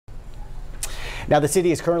Now, the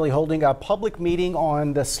city is currently holding a public meeting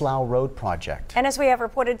on the Slough Road Project. And as we have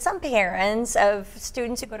reported, some parents of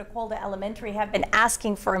students who go to Colda Elementary have been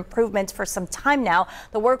asking for improvements for some time now.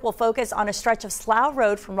 The work will focus on a stretch of Slough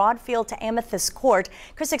Road from Rodfield to Amethyst Court.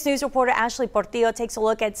 Chris 6 News reporter Ashley Portillo takes a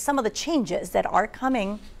look at some of the changes that are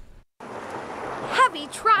coming. Heavy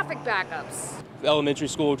traffic backups. Elementary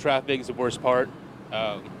school traffic is the worst part.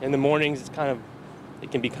 In the mornings,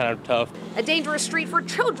 it can be kind of tough. A dangerous street for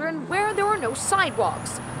children where there are no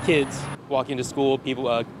sidewalks. Kids walking to school,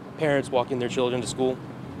 parents walking their children to school.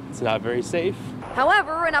 It's not very safe.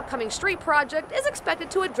 However, an upcoming street project is expected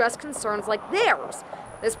to address concerns like theirs.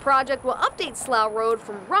 This project will update Slough Road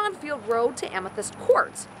from Rodfield Road to Amethyst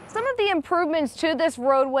Court. Some of the improvements to this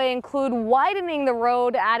roadway include widening the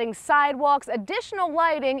road, adding sidewalks, additional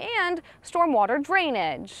lighting, and stormwater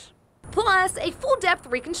drainage. Plus, a full-depth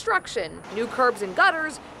reconstruction, new curbs and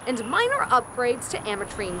gutters, and minor upgrades to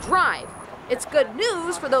Amatrine Drive. It's good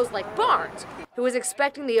news for those like Barnes, who is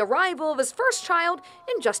expecting the arrival of his first child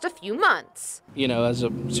in just a few months. You know, as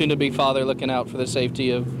a soon-to-be father, looking out for the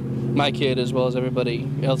safety of my kid as well as everybody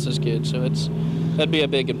else's kid, so that'd be a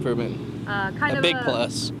big improvement, a big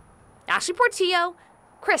plus. Ashley Portillo,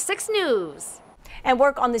 Chris 6 News. And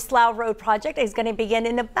work on the Slough Road project is going to begin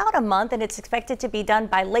in about a month, and it's expected to be done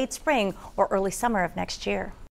by late spring or early summer of next year.